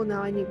 Oh,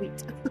 now I need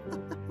wheat.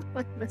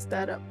 I messed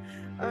that up.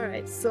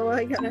 Alright, so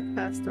I got a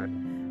fast start.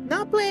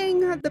 Not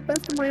playing at the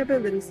best of my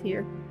abilities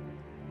here.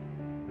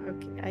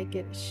 Okay, I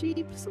get a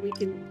sheep so we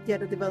can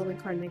get a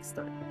development card next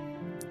time.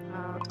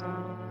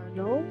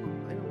 No,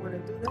 I don't want to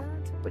do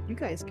that. But you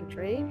guys can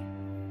trade.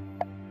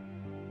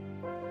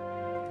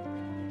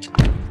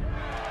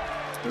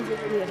 He's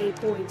already at 8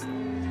 points. I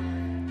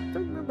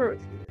don't remember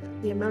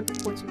the amount of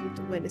points we need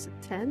to win. Is it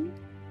 10?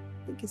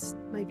 I think it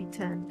might be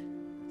 10.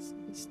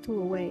 It's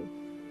 2 away.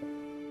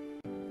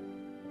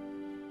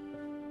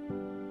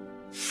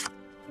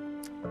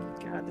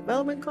 Got a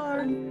development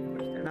card. Of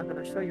course, they're not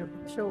going to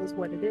show us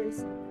what it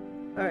is.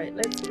 Alright,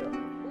 let's go.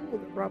 Ooh,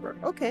 the rubber.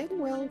 Okay,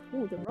 well,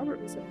 the rubber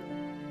is in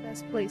the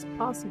best place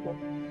possible.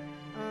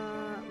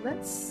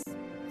 Let's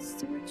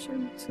switch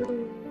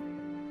into...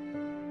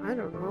 I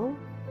don't know.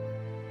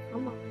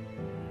 Come on.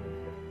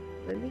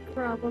 Let me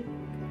grab them.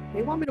 Okay.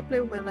 They want me to play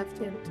with my left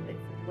hand today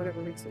for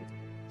whatever reason.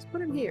 Let's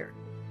put him here.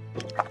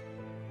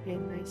 Okay,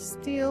 nice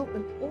steel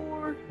and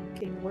ore.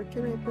 Okay, what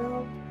can I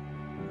build?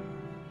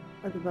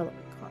 A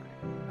development card.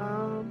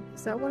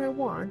 Is that what I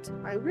want?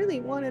 I really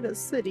wanted a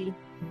city.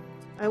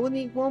 I will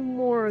need one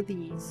more of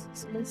these.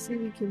 So let's see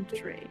if we can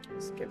trade.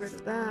 Let's get rid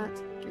of that.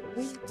 Get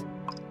wheat.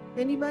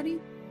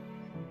 Anybody?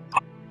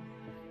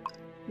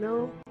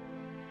 No?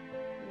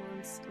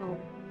 Wants wool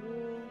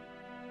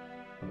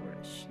or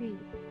a sheep.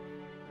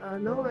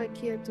 No, I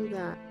can't do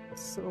that.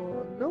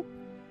 So, nope.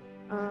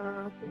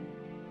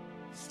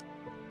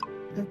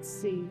 Let's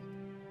see.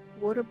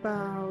 What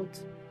about...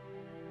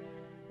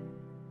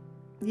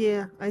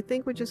 Yeah, I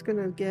think we're just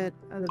gonna get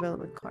a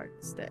development card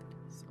instead.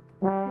 So.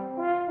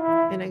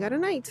 And I got a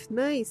knight.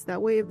 Nice.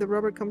 That way if the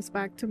rubber comes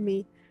back to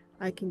me,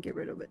 I can get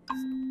rid of it. So,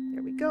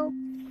 there we go.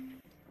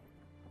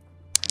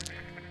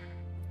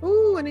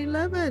 Ooh, an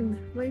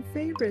 11. My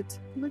favorite.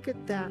 Look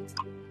at that.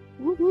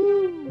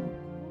 Woohoo!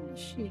 Holy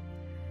shit.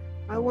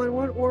 I want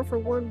one ore for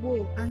one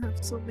wool. I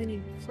have so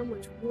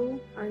much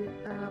wool.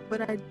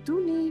 But I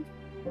do need...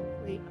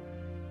 Wait.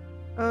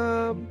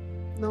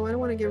 No, I don't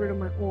want to get rid of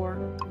my ore.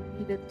 I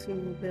need it to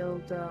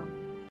build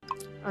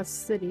a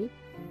city.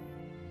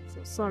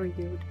 So sorry,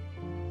 dude.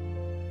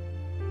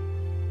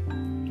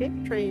 Okay,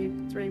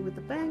 trade with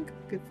the bank.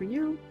 Good for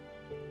you.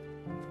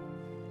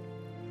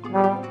 Late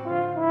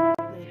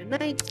at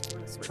night. I'm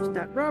gonna switch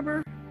that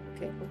rubber.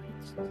 Okay.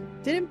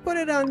 Didn't put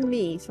it on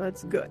me, so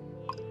that's good.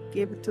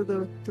 Gave it to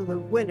the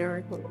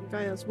winner, the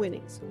guy that's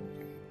winning. So.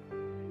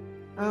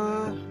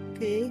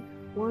 Okay.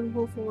 One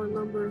wool for one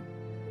lumber.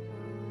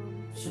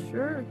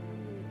 Sure.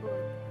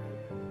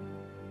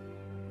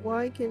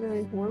 Why can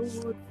I one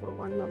wood for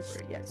one lumber?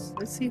 Yes.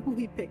 Let's see who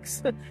he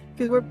picks.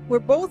 Because we're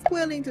both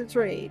willing to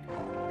trade.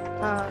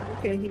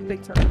 Okay, he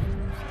picked her.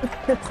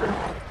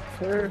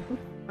 Sure.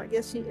 I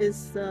guess she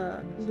is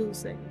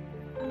losing.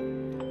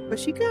 But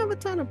she can have a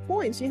ton of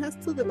points. She has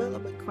 2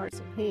 development cards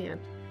in hand.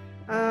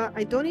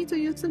 I don't need to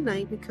use the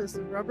knight because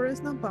the rubber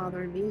is not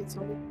bothering me. It's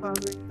only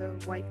bothering the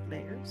white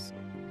players.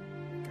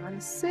 So got a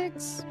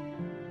 6.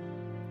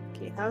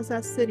 Okay, how's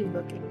that city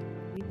looking?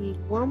 We need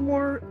one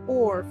more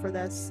ore for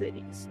that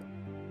city. So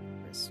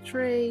let's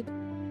trade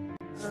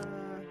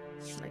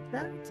like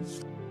that.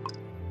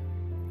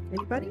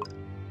 Anybody?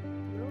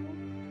 No?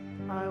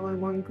 I want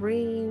 1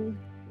 green.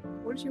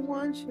 What does she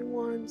want? She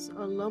wants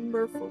a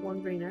lumber for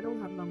 1 green. I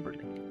don't have lumber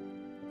lady,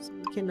 so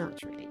we cannot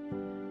trade.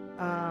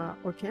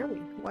 Or can we?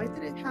 Why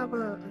did it have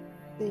a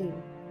thing?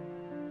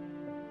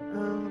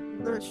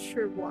 I'm not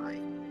sure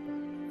why.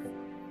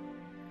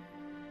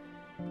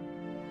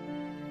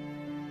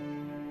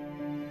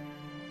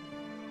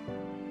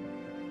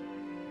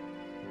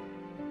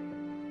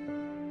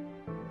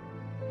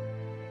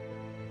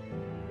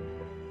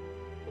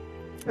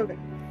 Okay.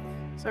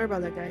 Sorry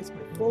about that, guys.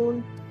 My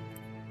phone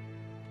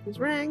just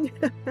rang.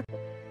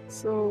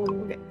 So,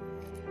 okay.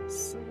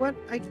 So what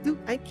I do,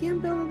 I can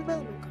build a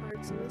development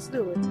card, so let's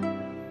do it.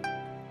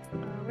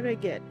 What did I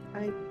get?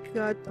 I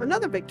got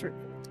another victory.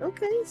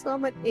 Okay, so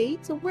I'm at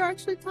 8, so we're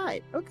actually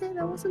tied. Okay,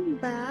 that wasn't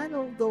bad,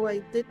 although I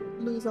did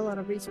lose a lot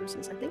of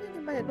resources. I think I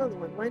can buy another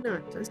one. Why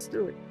not? Let's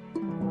do it.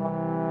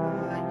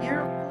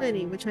 Year of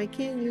Plenty, which I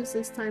can't use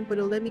this time, but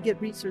it'll let me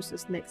get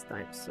resources next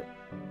time. So,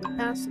 we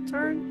pass the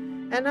turn.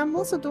 And I'm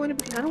also doing it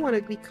because I don't want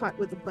to be caught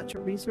with a bunch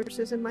of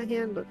resources in my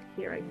hand. Look,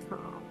 here I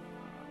come.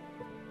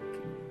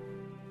 Okay.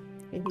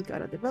 And he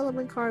got a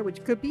development card,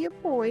 which could be a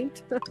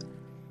point.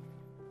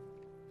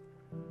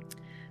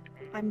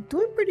 I'm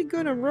doing pretty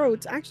good on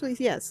roads. Actually,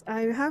 yes,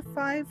 I have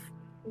 5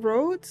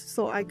 roads.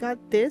 So I got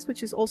this,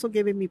 which is also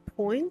giving me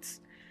points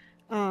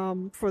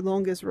for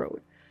longest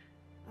road.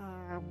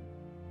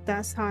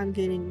 That's how I'm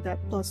getting that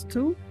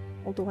 +2.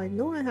 Although I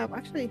know I have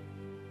actually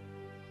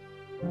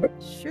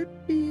should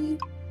be...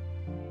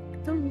 I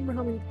don't remember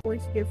how many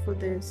points you get for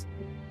this.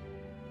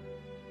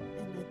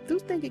 And I do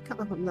think it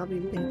counts. I'm not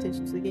even paying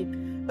attention to the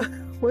game.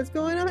 What's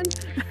going on?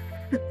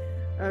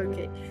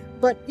 Okay.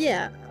 But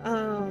yeah,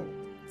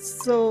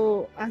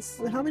 so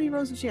how many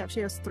rows does she have?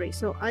 She has 3.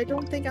 So I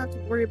don't think I have to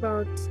worry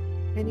about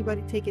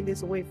anybody taking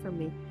this away from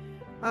me.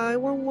 I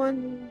want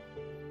 1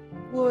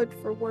 wood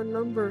for 1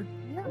 lumber.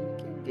 Yeah, we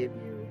can give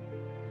you...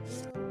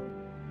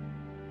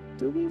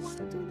 Do we want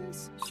to do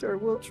this? Sure,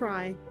 we'll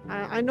try.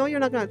 I know you're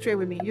not going to trade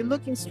with me. You're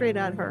looking straight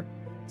at her.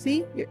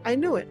 See? I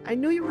knew it. I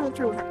knew you were going to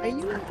trade with her. Are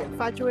you going to get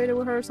infatuated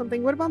with her or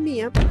something? What about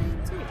me? I'm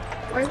playing too.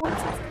 Why won't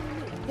you trade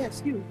with me?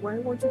 Yes, you. Why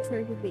won't you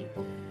trade with me?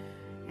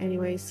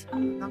 Anyways,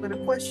 I'm not going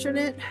to question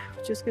it.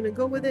 We're just going to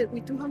go with it.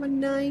 We do have a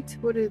knight,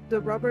 but the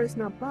rubber is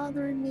not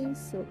bothering me,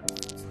 so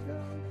let's go.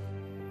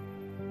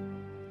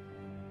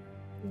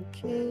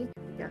 Okay,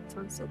 we got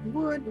tons of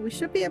wood. We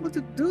should be able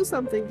to do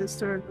something this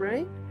turn,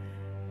 right?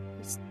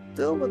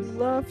 Still would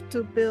love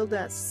to build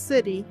that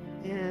city,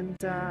 and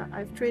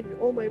I've traded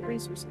all my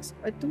resources.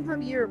 I do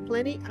have Year of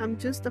Plenty. I'm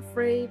just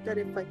afraid that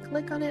if I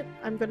click on it,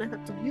 I'm gonna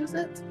have to use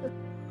it.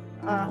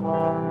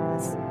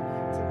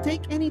 So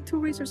take any 2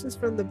 resources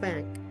from the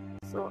bank.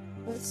 So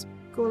let's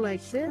go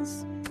like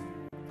this,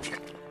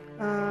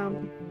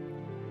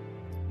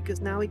 because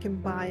now we can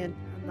buy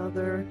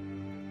another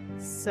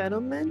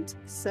settlement,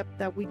 except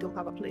that we don't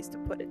have a place to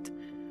put it.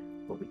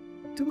 but we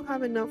do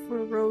have enough for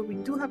a road. We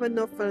do have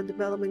enough for a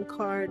development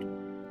card.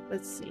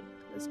 Let's see.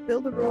 Let's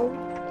build a road.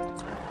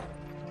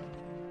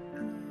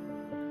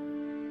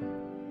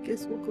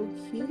 Guess we'll go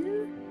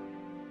here.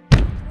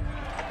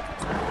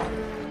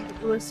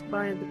 And let's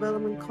buy a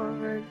development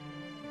card.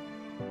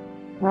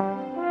 And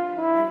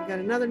we got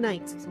another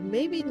knight. So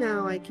maybe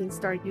now I can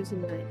start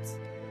using knights.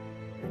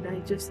 And I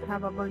just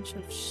have a bunch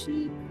of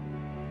sheep.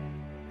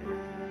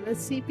 Let's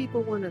see if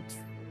people want to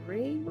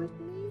trade with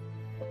me.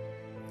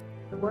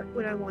 What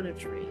would I want to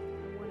trade?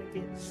 I want to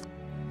get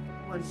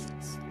one.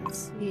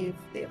 Let's see if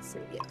they'll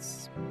say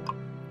yes.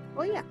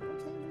 Oh yeah,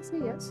 okay, they say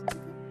yes. Okay.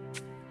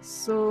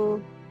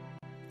 So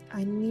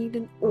I need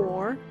an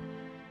ore.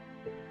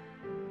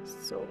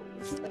 So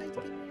what should I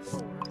get an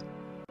ore?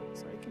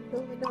 So I can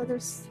build another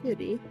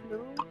city. No?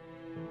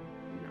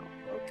 No.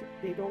 Okay,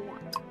 they don't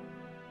want.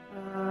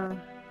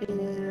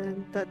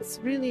 And that's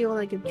really all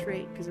I can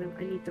trade because I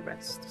need the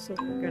rest. So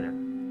we're gonna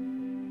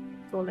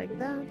go like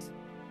that.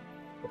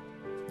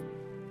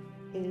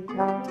 And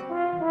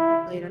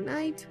later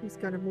night, he's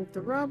gonna move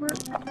the rubber.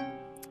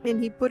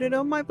 And he put it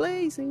on my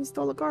place and he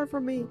stole a car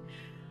from me.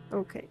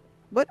 Okay.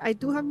 But I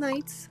do have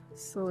knights,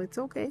 so it's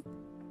okay.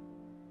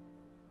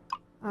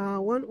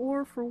 One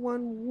ore for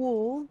one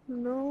wool.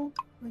 No,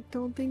 I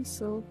don't think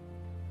so.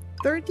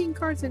 13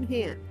 cards in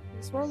hand.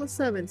 Let's roll a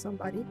 7,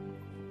 somebody.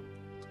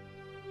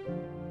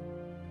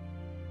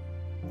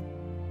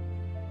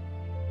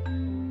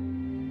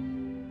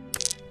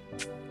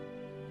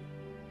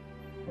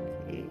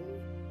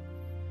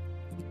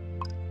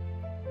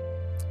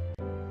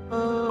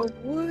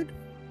 Wood,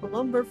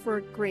 lumber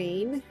for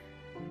grain.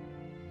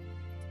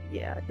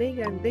 Yeah, they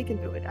can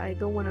do it. I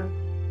don't want to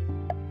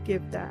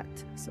give that.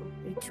 So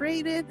they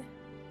traded.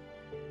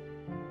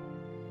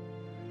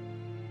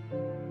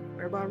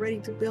 We're about ready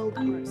to build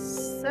our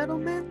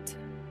settlement.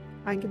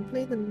 I can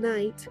play the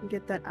knight and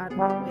get that out of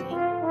the way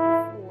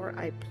before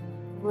I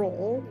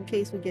roll in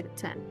case we get a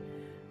 10.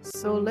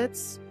 So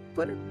let's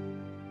put it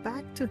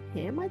back to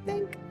him, I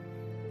think.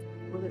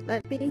 Will it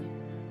let me?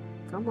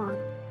 Come on.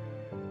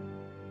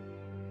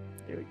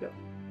 There we go.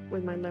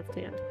 With my left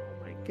hand.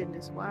 Oh my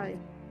goodness, why?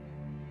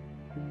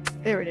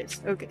 There it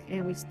is. Okay,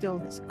 and we steal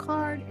this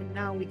card, and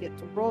now we get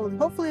to roll. And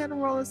hopefully I don't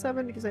roll a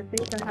 7 because I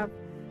think I have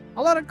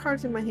a lot of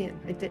cards in my hand.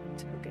 I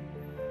didn't. Okay.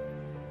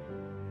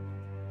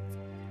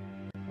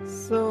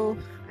 So,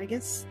 I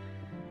guess...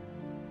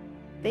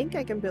 I think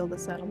I can build a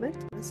settlement.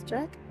 Let's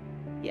check.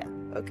 Yeah,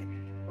 okay.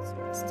 So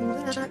let's do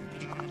that.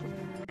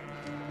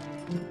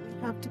 We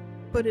have to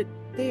put it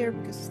there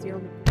because it's the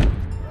only...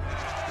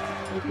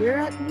 We're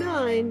at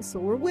 9, so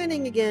we're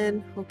winning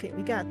again. Okay,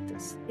 we got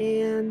this.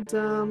 And,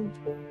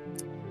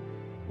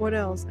 what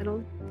else? I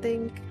don't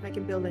think I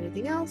can build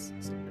anything else,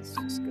 so let's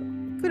just go.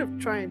 I could have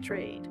tried and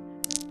trade,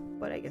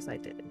 but I guess I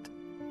didn't.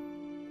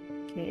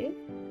 Okay.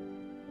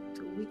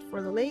 To wait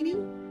for the lady.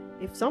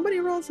 If somebody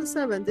rolls a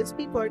 7, these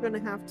people are gonna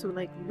have to,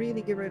 like,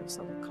 really get rid of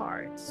some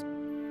cards.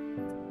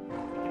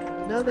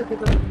 Another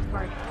development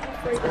card. I'm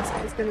afraid this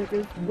guy's gonna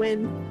do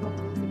win all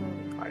those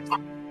development cards.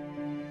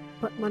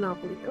 But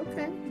Monopoly,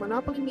 okay.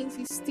 Monopoly means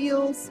he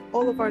steals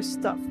all of our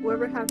stuff.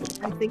 Whoever had,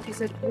 I think he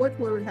said wood,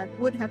 whoever had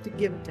wood have to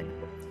give it to him.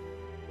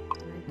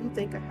 And I do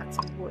think I had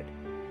some wood.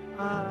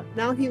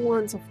 Now he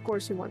wants, of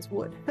course he wants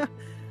wood.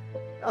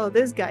 Oh,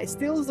 this guy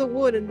steals the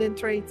wood and then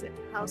trades it.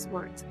 How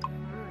smart.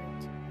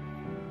 Alright.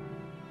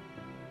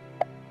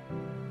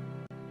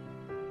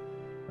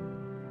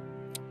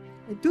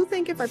 I do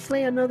think if I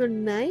play another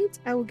knight,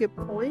 I will get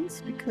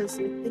points because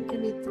I think I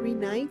need 3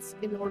 knights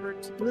in order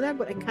to do that.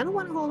 But I kind of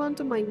want to hold on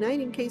to my knight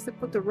in case they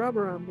put the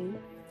rubber on me.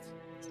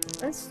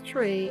 Let's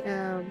try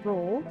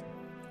roll.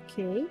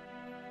 Okay,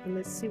 and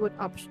let's see what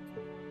option.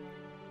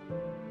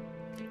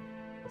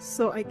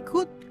 So I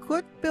could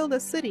build a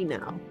city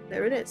now.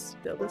 There it is.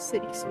 Build a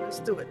city. So let's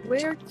do it.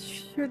 Where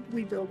should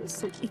we build a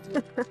city?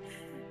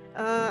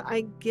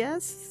 I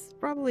guess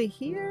probably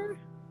here.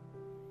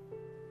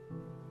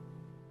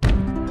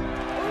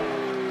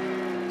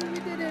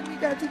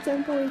 Got to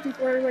 10 points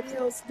before everybody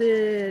else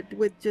did.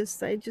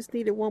 I just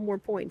needed 1 more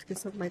point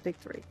because of my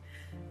victory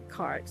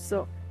card.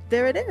 So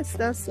there it is.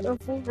 That's a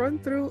full run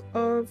through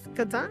of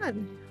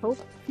Catan. Hope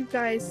you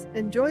guys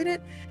enjoyed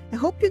it. I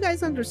hope you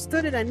guys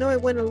understood it. I know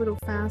it went a little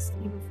fast.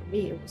 Even for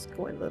me, it was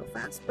going a little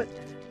fast. But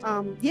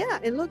yeah,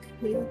 and look,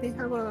 they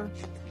have a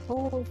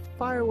whole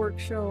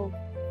fireworks show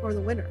for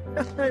the winner.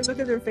 Look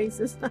at their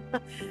faces.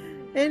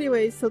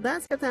 Anyway, so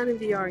that's Catan in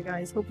VR,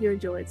 guys. Hope you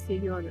enjoyed. See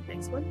you on the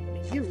next one.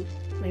 May you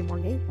play more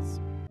games.